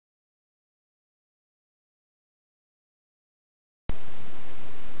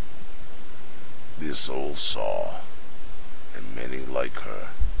this old saw, and many like her,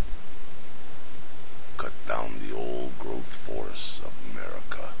 cut down the old growth forests of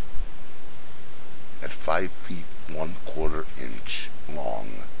America. At 5 feet 1/4 inch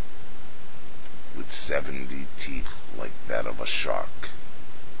long, with 70 teeth like that of a shark,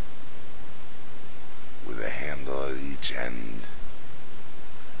 with a handle at each end,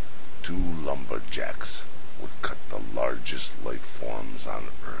 2 lumberjacks would cut the largest life forms on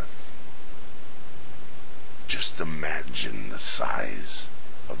Earth. Just imagine the size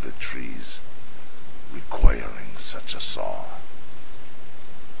of the trees requiring such a saw.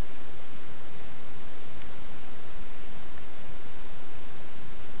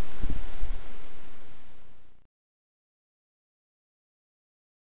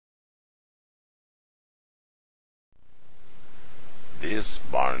 This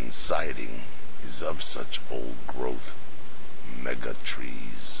barn siding is of such old growth mega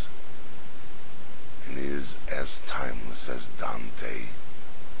trees, and is as timeless as Dante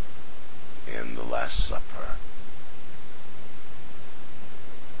and the Last Supper,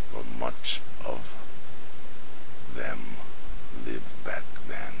 for much of them lived back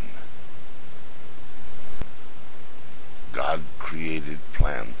then. God created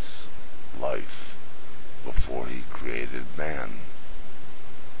plants, life, before he created man.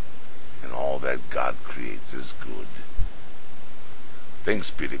 And all that God creates is good. Thanks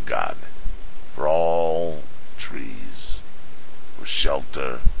be to God for all trees, for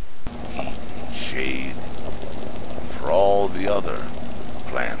shelter, heat, shade, and for all the other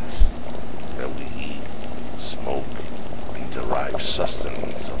plants that we eat, smoke, and derive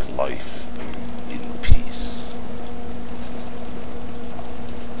sustenance of life in peace.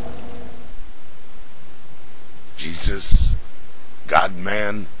 Jesus,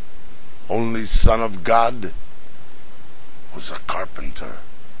 God-man, only Son of God, was a carpenter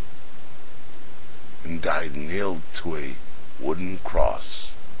and died nailed to a wooden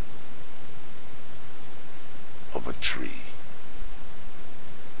cross of a tree.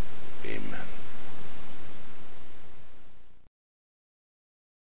 Amen.